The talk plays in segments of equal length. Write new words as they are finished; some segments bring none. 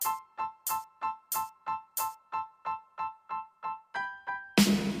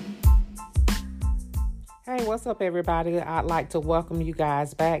Hey, what's up, everybody? I'd like to welcome you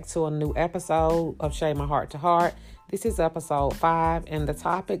guys back to a new episode of Share My Heart to Heart. This is episode 5, and the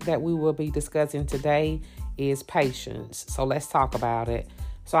topic that we will be discussing today is patience. So let's talk about it.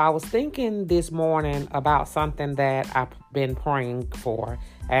 So I was thinking this morning about something that I've been praying for,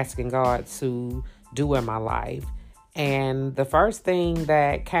 asking God to do in my life. And the first thing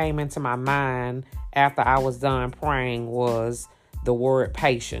that came into my mind after I was done praying was the word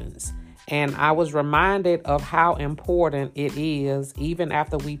patience. And I was reminded of how important it is, even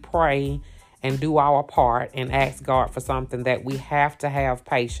after we pray and do our part and ask God for something, that we have to have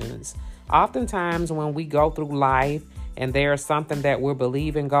patience. Oftentimes when we go through life and there's something that we're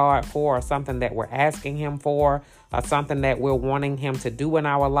believing God for, or something that we're asking Him for, or something that we're wanting Him to do in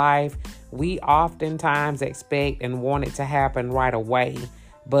our life, we oftentimes expect and want it to happen right away.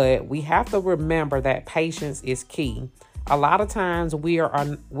 But we have to remember that patience is key. A lot of times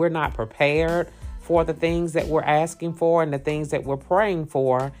we're not prepared for the things that we're asking for and the things that we're praying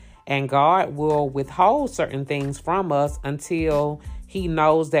for, and God will withhold certain things from us until He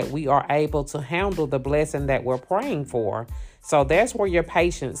knows that we are able to handle the blessing that we're praying for. So that's where your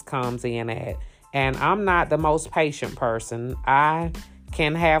patience comes in at. And I'm not the most patient person. I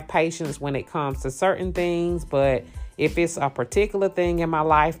can have patience when it comes to certain things, but if it's a particular thing in my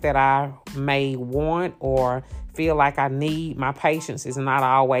life that I may want or feel like I need, my patience is not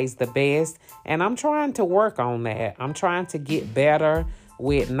always the best. And I'm trying to work on that. I'm trying to get better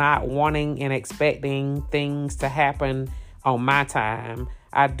with not wanting and expecting things to happen on my time.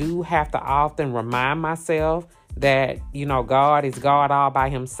 I do have to often remind myself that, God is God all by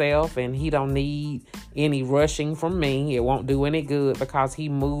Himself, and He don't need any rushing from me. It won't do any good, because He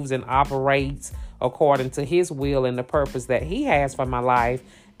moves and operates according to His will and the purpose that He has for my life,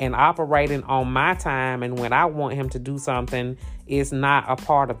 and operating on my time and when I want Him to do something is not a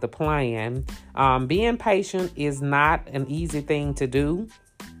part of the plan. Being patient is not an easy thing to do,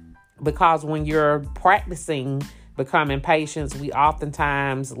 because when you're practicing becoming patient, we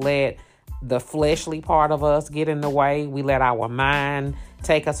oftentimes let the fleshly part of us get in the way. We let our mind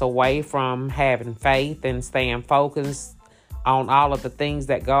take us away from having faith and staying focused on all of the things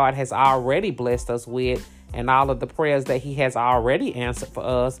that God has already blessed us with and all of the prayers that He has already answered for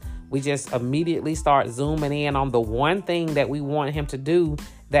us. We just immediately start zooming in on the one thing that we want Him to do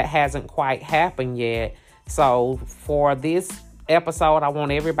that hasn't quite happened yet. So for this episode, I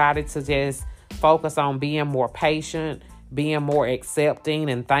want everybody to just focus on being more patient, being more accepting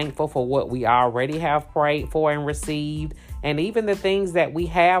and thankful for what we already have prayed for and received. And even the things that we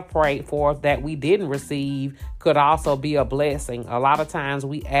have prayed for that we didn't receive could also be a blessing. A lot of times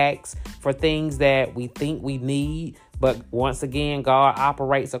we ask for things that we think we need, but once again, God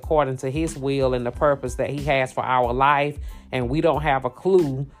operates according to His will and the purpose that He has for our life. And we don't have a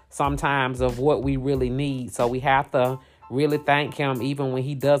clue sometimes of what we really need. So we have to really thank Him even when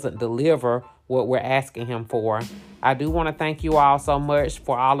He doesn't deliver what we're asking Him for. I do want to thank you all so much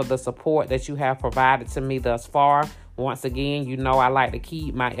for all of the support that you have provided to me thus far. Once again, I like to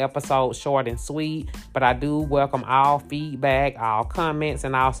keep my episodes short and sweet, but I do welcome all feedback, all comments,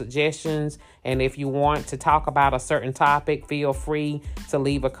 and all suggestions. And if you want to talk about a certain topic, feel free to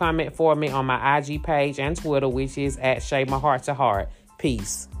leave a comment for me on my IG page and Twitter, which is at Share My Heart to Heart.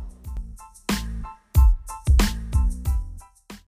 Peace.